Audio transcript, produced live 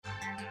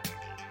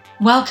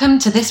Welcome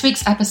to this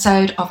week's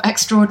episode of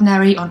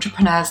Extraordinary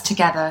Entrepreneurs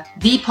Together,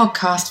 the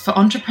podcast for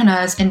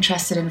entrepreneurs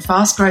interested in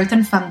fast growth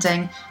and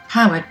funding,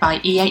 powered by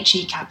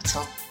EHE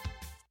Capital.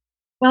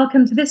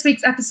 Welcome to this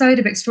week's episode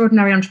of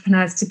Extraordinary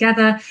Entrepreneurs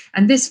Together.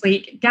 And this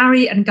week,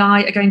 Gary and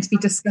Guy are going to be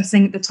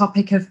discussing the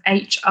topic of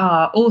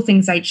HR, all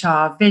things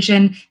HR,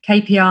 vision,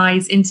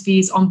 KPIs,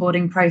 interviews,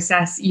 onboarding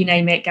process, you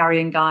name it,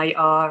 Gary and Guy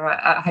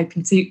are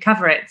hoping to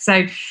cover it.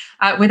 So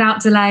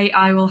without delay,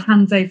 I will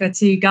hand over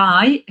to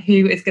Guy,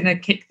 who is going to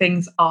kick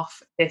things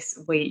off this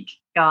week.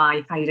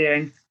 Guy, how are you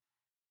doing?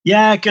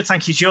 Yeah, good.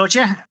 Thank you,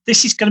 Georgia.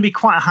 This is going to be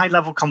quite a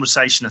high-level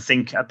conversation, I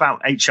think,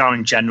 about HR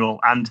in general.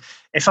 And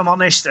if I'm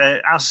honest,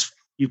 as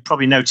you've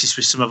probably noticed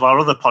with some of our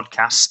other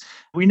podcasts,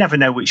 we never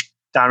know which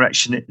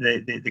direction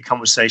the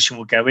conversation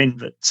will go in,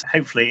 but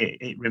hopefully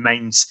it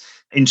remains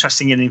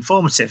interesting and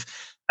informative.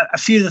 A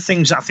few of the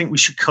things I think we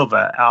should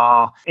cover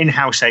are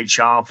in-house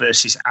HR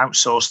versus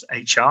outsourced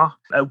HR.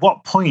 At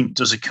what point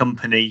does a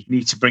company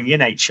need to bring in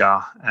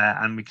HR?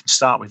 And we can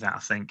start with that, I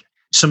think.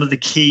 Some of the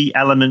key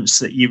elements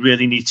that you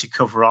really need to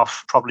cover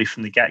off probably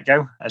from the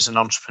get-go as an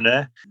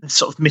entrepreneur, the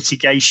sort of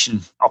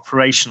mitigation,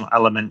 operational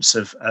elements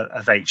of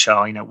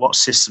HR. You know, what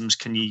systems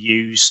can you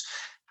use?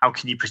 How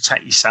can you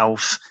protect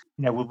yourself?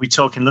 You know, we'll be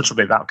talking a little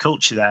bit about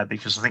culture there,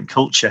 because I think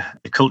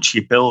the culture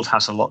you build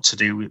has a lot to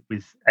do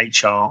with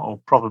HR, or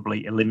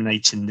probably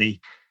eliminating the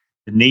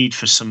need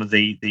for some of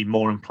the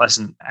more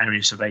unpleasant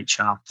areas of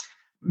HR.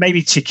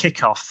 Maybe to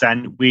kick off,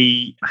 then,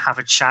 we have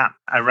a chat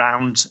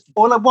around,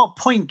 well, at what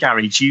point,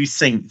 Gary, do you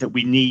think that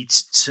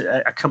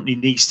a company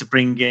needs to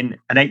bring in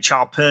an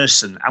HR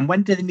person, and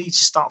when do they need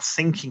to start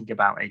thinking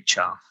about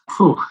HR?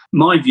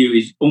 My view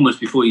is almost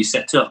before you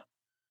set up,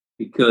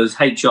 because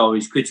HR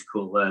is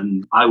critical.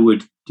 And I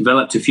would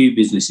developed a few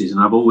businesses, and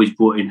I've always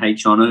brought in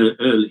HR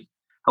early.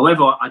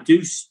 However, I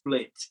do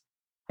split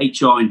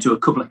HR into a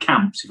couple of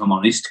camps, if I'm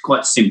honest.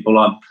 Quite simple.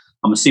 I'm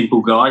a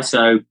simple guy,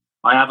 so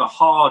I have a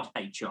hard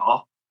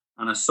HR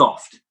and a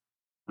soft.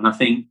 And I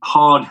think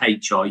hard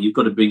HR, you've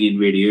got to bring in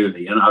really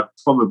early. And I'd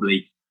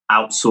probably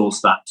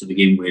outsource that to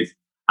begin with,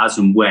 as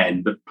and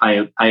when, but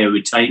pay a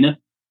retainer,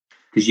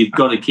 because you've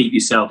got to keep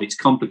yourself. It's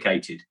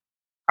complicated.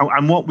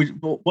 And what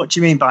do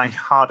you mean by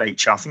hard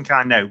HR? I think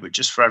I know, but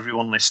just for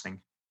everyone listening.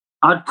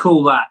 I'd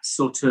call that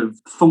sort of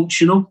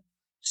functional.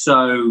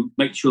 So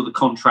make sure the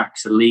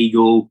contracts are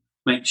legal,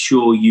 make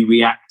sure you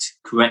react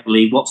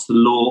correctly. What's the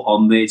law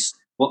on this?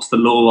 What's the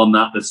law on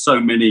that? There's so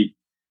many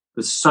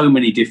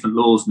different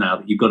laws now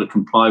that you've got to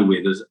comply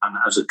with.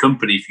 As a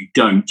company, if you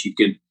don't,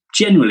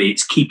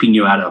 it's keeping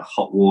you out of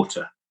hot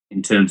water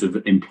in terms of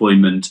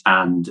employment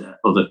and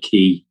other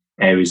key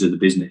areas of the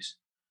business.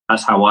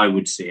 That's how I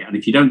would see it. And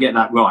if you don't get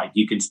that right,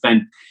 you can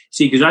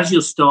because as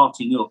you're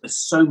starting up, there's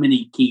so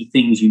many key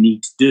things you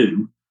need to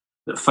do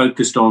that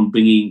focused on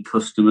bringing in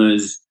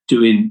customers,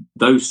 doing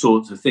those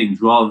sorts of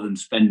things, rather than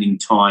spending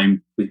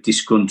time with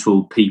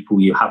disgruntled people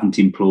you haven't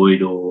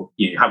employed or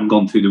you haven't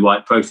gone through the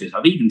right process.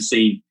 I've even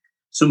seen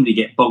somebody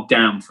get bogged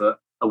down for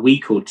a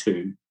week or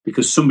two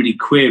because somebody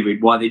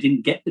queried why they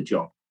didn't get the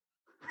job.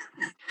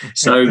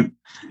 They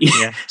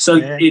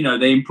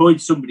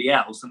employed somebody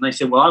else and they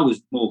said, well, I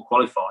was more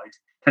qualified.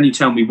 Can you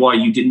tell me why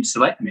you didn't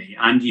select me?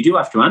 And you do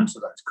have to answer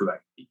that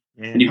correctly.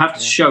 And you have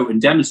to show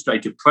and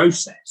demonstrate a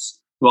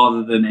process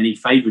rather than any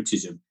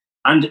favoritism.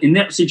 And in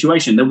that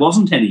situation, there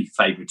wasn't any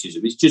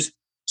favoritism. It's just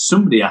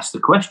somebody asked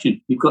the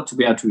question. You've got to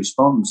be able to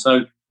respond.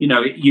 So,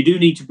 you do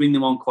need to bring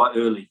them on quite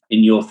early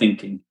in your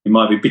thinking, in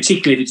my view,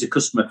 particularly if it's a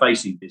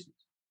customer-facing business.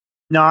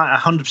 No, I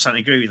 100%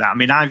 agree with that. I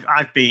mean,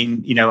 I've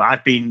been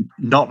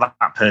not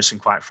that person,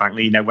 quite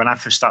frankly. When I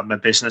first started my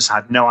business, I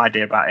had no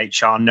idea about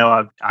HR,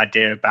 no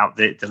idea about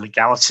the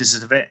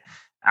legalities of it.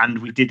 And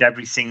we did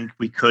everything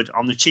we could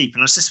on the cheap.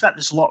 And I suspect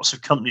there's lots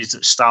of companies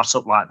that start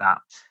up like that,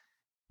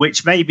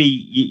 which maybe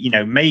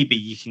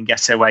you can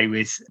get away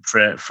with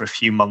for a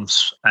few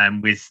months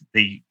with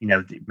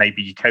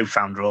maybe your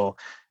co-founder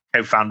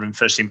and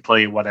first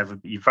employee or whatever,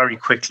 but you very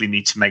quickly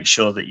need to make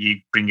sure that you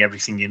bring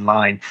everything in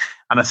line.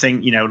 And I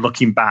think,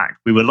 looking back,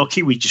 we were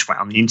lucky. We just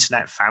went on the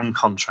internet, found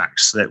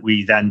contracts that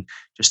we then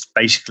just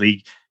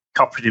basically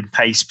copied and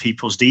paste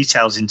people's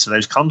details into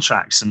those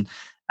contracts. And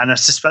I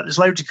suspect there's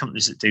loads of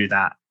companies that do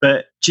that.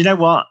 But do you know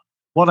what?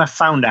 What I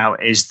found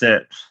out is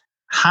that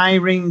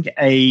hiring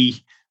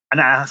and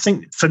I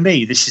think for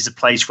me, this is a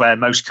place where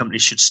most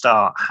companies should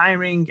start.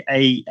 Hiring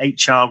a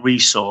HR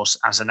resource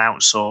as an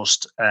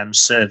outsourced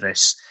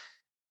service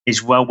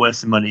is well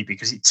worth the money,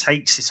 because it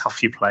takes it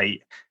off your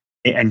plate.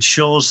 It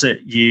ensures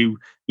that you've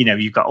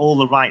got all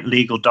the right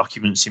legal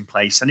documents in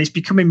place, and it's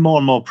becoming more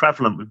and more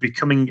prevalent. We're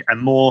becoming a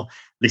more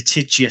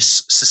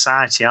litigious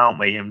society, aren't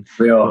we? And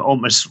we're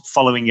almost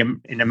following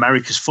in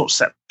America's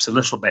footsteps a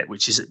little bit,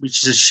 which is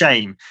a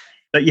shame.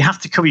 But you have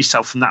to cover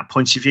yourself from that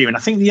point of view. And I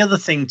think the other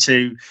thing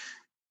to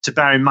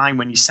bear in mind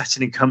when you're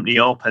setting a company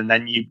up and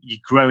then you're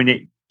growing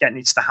it, getting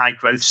it to the high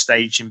growth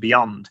stage and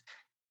beyond,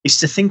 is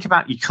to think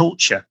about your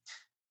culture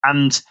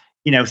and,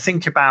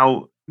 think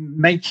about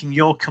making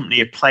your company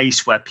a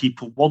place where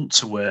people want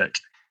to work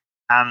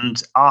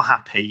and are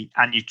happy,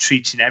 and you're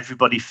treating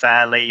everybody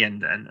fairly,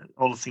 and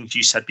all the things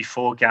you said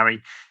before,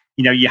 Gary,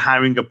 you're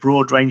hiring a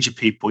broad range of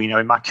people.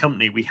 In my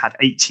company, we had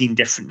 18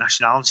 different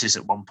nationalities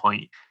at one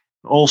point,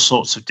 all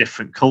sorts of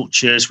different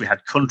cultures. We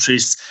had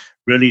countries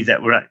really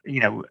that were,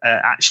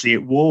 actually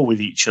at war with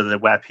each other,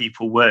 where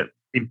people were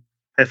in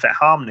perfect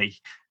harmony.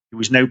 There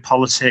was no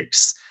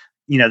politics.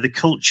 The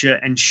culture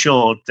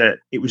ensured that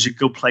it was a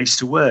good place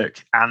to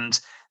work, and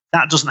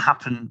that doesn't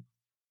happen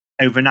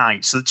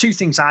overnight. So the two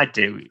things I'd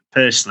do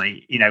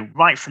personally,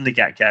 right from the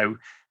get-go,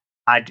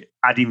 I'd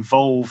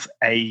involve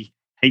a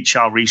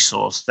HR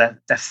resource. They're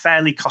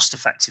fairly cost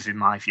effective in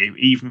my view,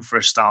 even for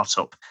a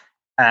startup,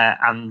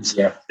 and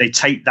they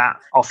take that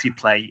off your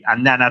plate.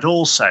 And then I'd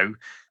also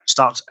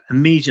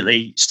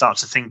immediately start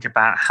to think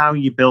about how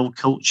you build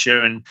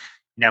culture, and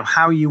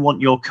how you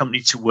want your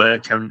company to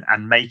work,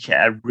 and make it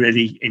a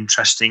really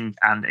interesting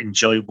and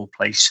enjoyable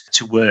place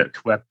to work,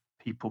 where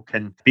people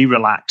can be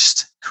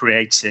relaxed,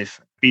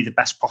 creative, be the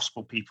best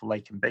possible people they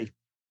can be.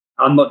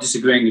 I'm not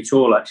disagreeing at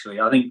all, actually.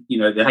 I think,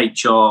 the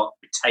HR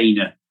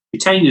retainer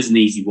is an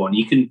easy one.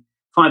 You can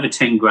 $5 or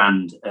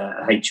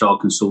 $10,000 HR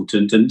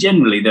consultant, and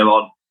generally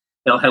they'll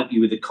help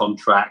you with the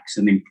contracts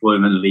and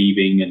employment,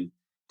 leaving, and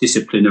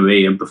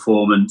disciplinary and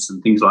performance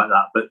and things like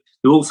that. But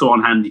they're also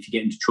on hand if you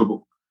get into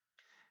trouble.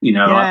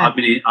 I've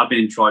been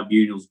in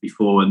tribunals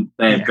before, and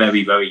they're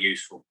very, very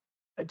useful.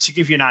 To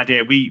give you an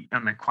idea,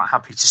 I'm quite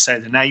happy to say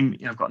the name.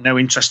 I've got no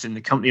interest in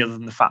the company other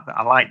than the fact that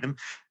I like them.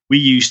 We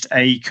used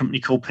a company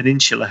called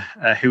Peninsula,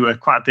 who are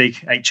quite a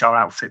big HR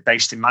outfit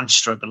based in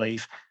Manchester, I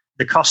believe.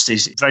 The cost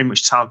is very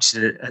much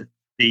targeted at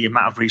the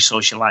amount of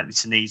resource you're likely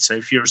to need. So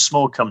if you're a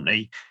small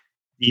company,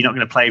 you're not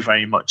going to pay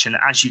very much. And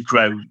as you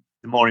grow,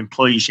 the more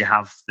employees you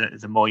have,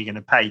 the more you're going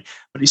to pay.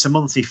 But it's a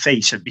monthly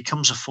fee, so it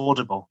becomes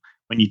affordable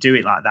when you do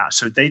it like that.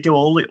 So they do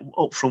all the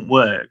upfront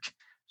work.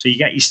 So you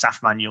get your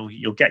staff manual,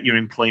 you'll get your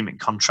employment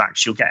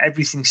contracts, you'll get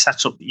everything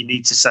set up that you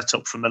need to set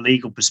up from a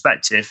legal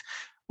perspective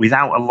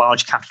without a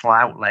large capital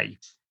outlay.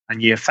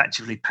 And you're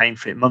effectively paying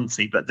for it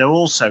monthly. But they're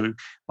also,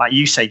 like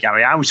you say,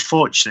 Gary, I was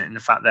fortunate in the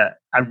fact that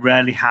I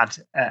rarely had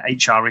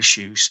HR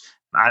issues.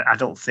 I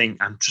don't think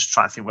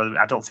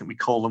we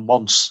call them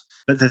once,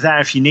 but they're there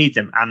if you need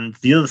them. And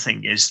the other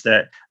thing is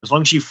that as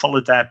long as you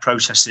followed their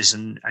processes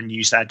and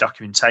use their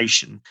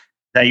documentation,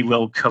 they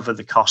will cover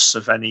the costs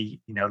of any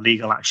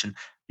legal action,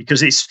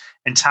 because it's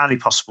entirely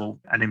possible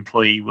an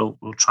employee will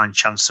try and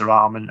chance their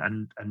arm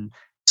and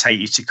take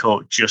you to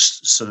court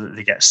just so that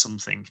they get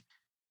something,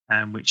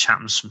 which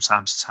happens from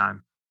time to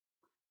time.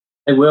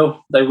 They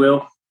will.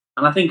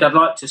 And I think I'd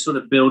like to sort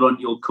of build on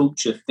your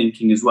culture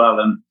thinking as well.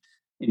 And,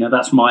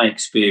 that's my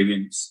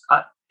experience.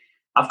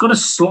 I've got a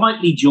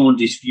slightly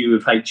jaundiced view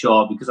of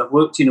HR, because I've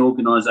worked in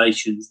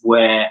organisations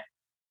where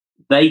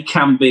they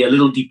can be a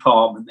little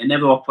department. They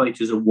never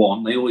operate as a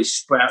one. They always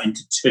sprout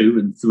into 2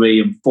 and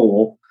 3 and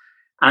 4.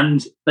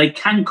 And they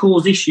can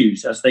cause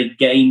issues as they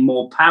gain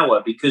more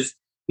power, because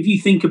if you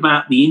think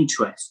about the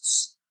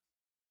interests,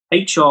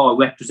 HR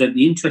represent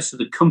the interests of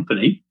the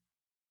company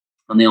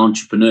and the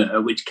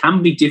entrepreneur, which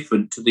can be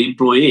different to the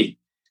employee,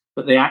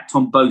 but they act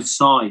on both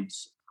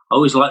sides. I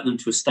always like them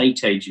to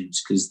estate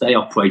agents, because they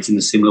operate in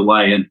a similar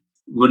way and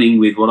running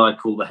with what I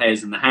call the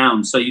hares and the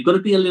hounds. So you've got to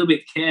be a little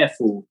bit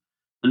careful.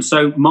 And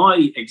so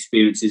my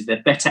experience is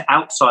they're better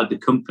outside the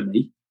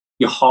company.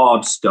 Your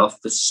hard stuff,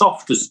 the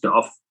softer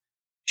stuff,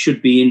 should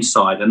be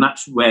inside. And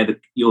that's where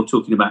you're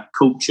talking about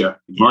culture,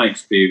 in my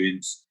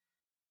experience.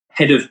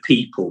 Head of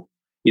people,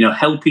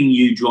 helping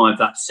you drive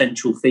that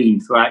central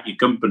theme throughout your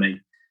company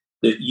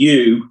that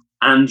you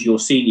and your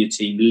senior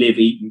team live,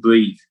 eat and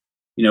breathe.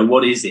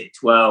 What is it?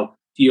 Well,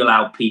 do you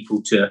allow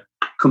people to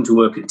come to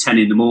work at 10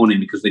 in the morning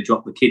because they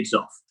drop the kids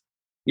off?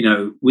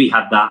 We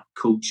had that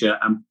culture,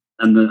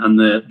 and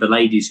the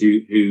ladies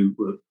who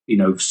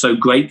were, so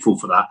grateful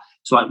for that.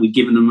 It's like we'd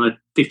given them a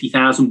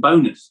 50,000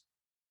 bonus,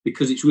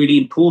 because it's really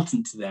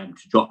important to them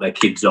to drop their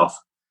kids off.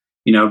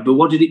 But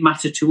what did it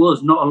matter to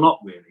us? Not a lot,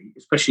 really,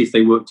 especially if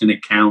they worked in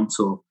accounts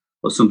or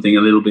something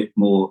a little bit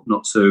more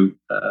not so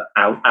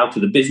out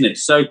of the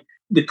business. So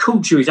the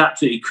culture is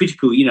absolutely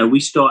critical. We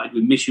started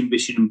with mission,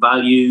 vision and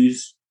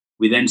values.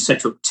 We then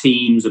set up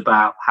teams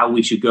about how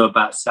we should go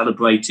about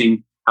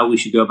celebrating, how we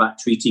should go about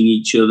treating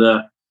each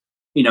other.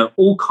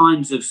 All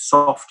kinds of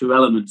softer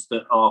elements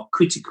that are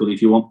critical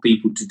if you want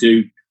people to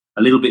do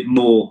a little bit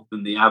more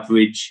than the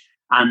average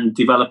and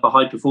develop a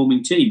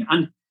high-performing team.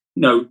 And,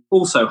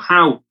 also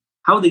how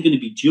are they going to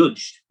be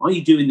judged? Are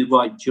you doing the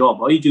right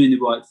job? Are you doing the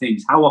right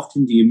things? How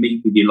often do you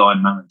meet with your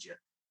line manager,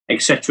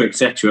 et cetera, et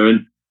cetera?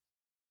 And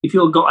if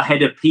you've got a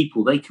head of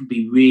people, they can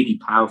be really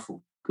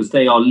powerful, because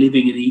they are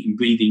living and eating,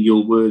 breathing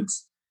your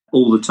words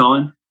all the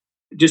time.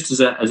 Just as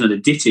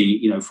an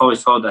ditty,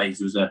 Forest Holidays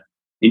was a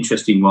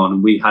interesting one,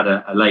 and we had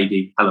a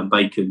lady, Helen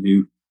Bacon,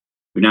 who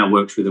now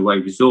works with Away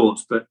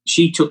Resorts, but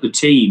she took the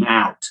team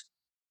out,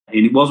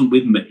 and it wasn't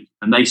with me,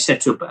 and they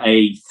set up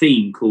a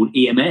theme called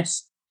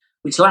EMS,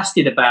 which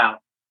lasted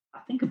about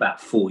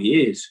 4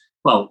 years,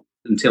 well,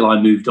 until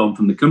I moved on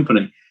from the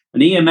company.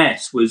 And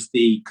EMS was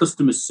the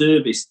customer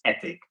service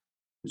ethic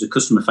was a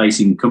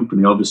customer-facing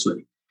company,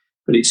 obviously,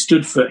 but it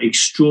stood for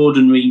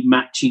Extraordinary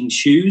Matching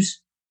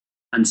Shoes.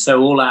 And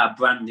so all our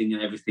branding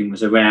and everything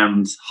was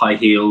around high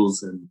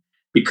heels, and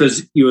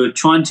because you were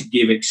trying to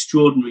give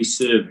extraordinary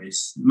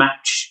service,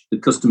 match the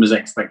customer's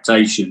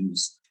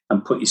expectations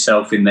and put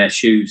yourself in their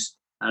shoes.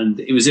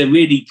 And it was a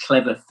really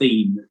clever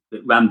theme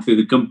that ran through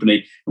the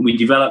company. And we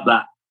developed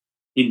that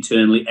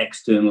internally,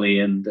 externally,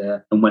 and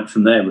went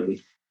from there,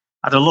 really.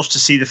 I'd have loved to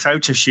see the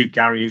photo shoot,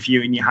 Gary, of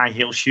you in your high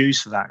heel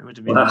shoes for that. It would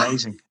have been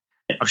amazing.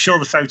 I'm sure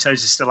the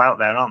photos are still out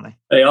there, aren't they?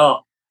 They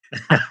are.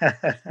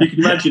 You can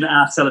imagine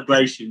our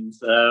celebrations,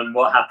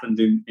 what happened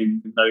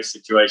in those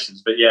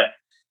situations. But yeah,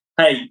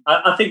 hey,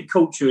 I think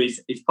culture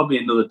is probably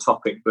another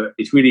topic, but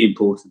it's really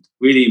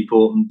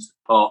important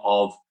part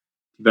of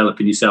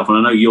developing yourself. And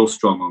I know you're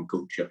strong on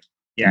culture.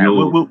 Yeah,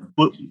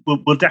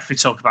 we'll definitely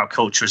talk about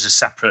culture as a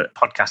separate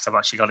podcast. I've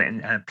actually got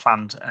it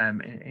planned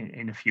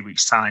in a few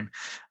weeks' time.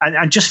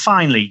 And just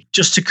finally,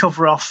 just to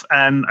cover off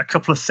a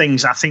couple of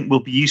things I think will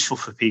be useful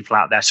for people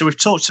out there. So we've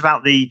talked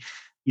about the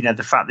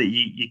fact that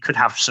you could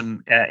have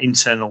some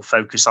internal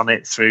focus on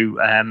it through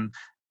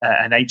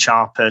an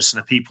HR person,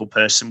 a people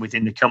person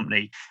within the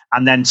company,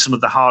 and then some of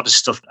the harder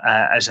stuff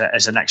as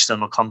an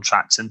external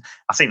contract. And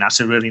I think that's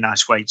a really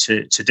nice way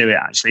to do it,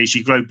 actually. As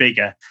you grow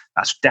bigger,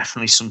 that's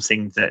definitely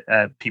something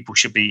that people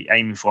should be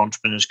aiming for,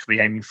 entrepreneurs could be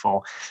aiming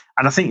for.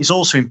 And I think it's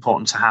also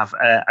important to have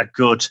a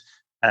good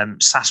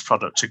SaaS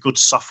product, a good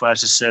software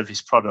as a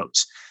service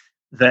product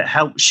that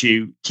helps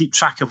you keep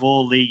track of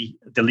all the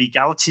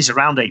legalities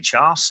around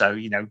HR. So,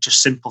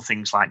 just simple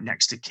things like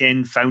next of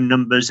kin, phone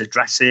numbers,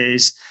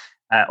 addresses,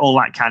 all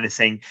that kind of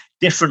thing.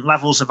 Different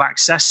levels of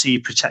access, so you're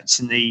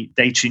protecting the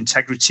data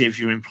integrity of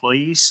your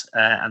employees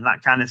and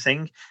that kind of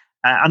thing.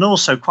 And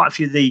also quite a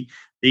few of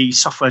the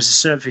software as a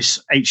service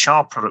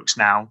HR products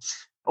now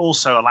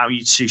also allow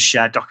you to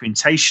share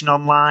documentation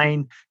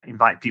online,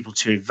 invite people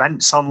to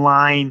events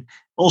online,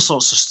 all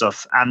sorts of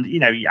stuff. And,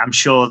 I'm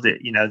sure that,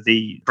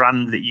 the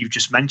brand that you've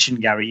just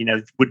mentioned, Gary,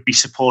 would be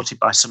supported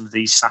by some of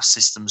these SaaS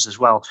systems as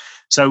well.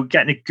 So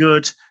getting a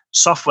good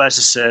software as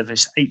a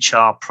service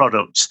HR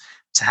product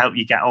to help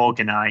you get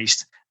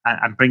organized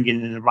and bring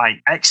in the right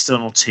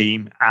external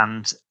team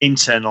and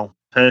internal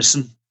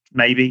person,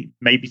 maybe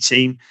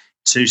team,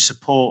 to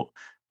support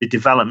the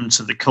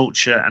development of the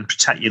culture and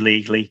protect you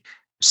legally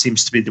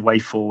seems to be the way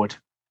forward.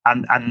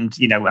 And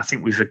I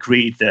think we've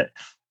agreed that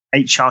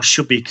HR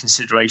should be a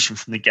consideration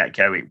from the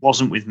get-go. It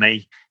wasn't with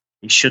me.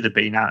 It should have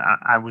been.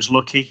 I was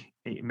lucky.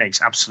 It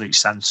makes absolute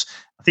sense.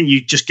 I think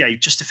you just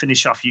to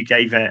finish off, you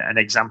gave an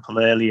example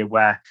earlier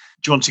where,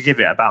 do you want to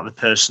give it about the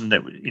person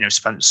that,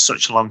 spent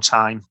such a long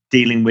time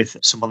dealing with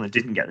someone that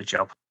didn't get the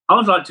job? I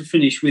would like to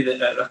finish with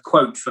a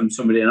quote from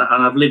somebody, and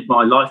I've lived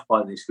my life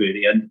by this,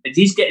 really, and it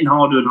is getting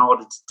harder and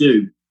harder to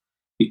do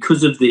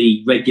because of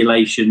the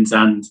regulations,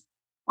 and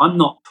I'm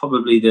not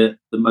probably the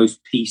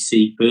most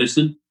PC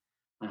person,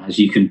 as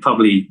you can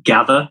probably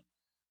gather,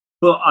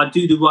 but I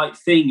do the right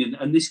thing.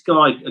 And this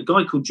guy, a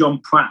guy called John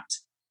Pratt,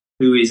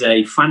 who is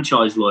a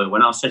franchise lawyer,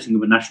 when I was setting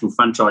up a national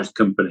franchise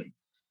company,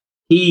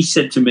 he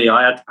said to me,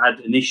 I had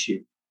an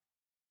issue.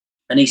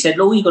 And he said,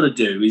 all you got to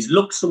do is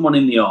look someone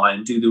in the eye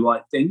and do the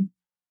right thing.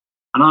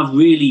 And I've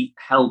really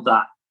held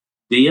that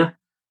dear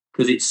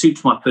because it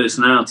suits my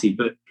personality.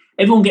 But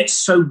everyone gets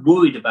so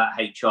worried about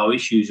HR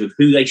issues of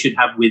who they should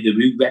have with them,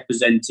 who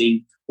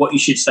representing, what you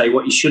should say,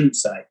 what you shouldn't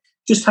say.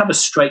 Just have a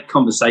straight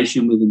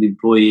conversation with an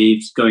employee if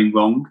it's going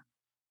wrong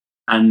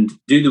and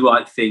do the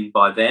right thing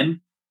by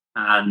them,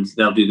 and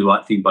they'll do the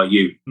right thing by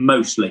you,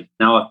 mostly.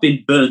 Now, I've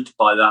been burnt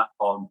by that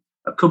on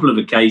a couple of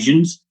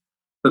occasions,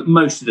 but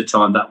most of the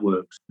time that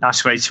works.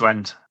 Nice way to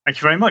end. Thank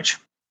you very much.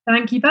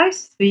 Thank you both.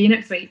 See you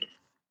next week.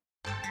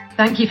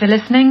 Thank you for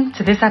listening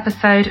to this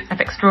episode of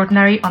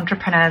Extraordinary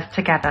Entrepreneurs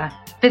Together.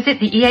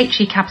 Visit the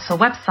EHE Capital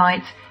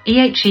website,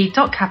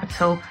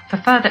 ehe.capital, for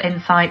further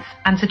insights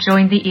and to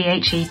join the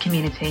EHE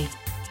community.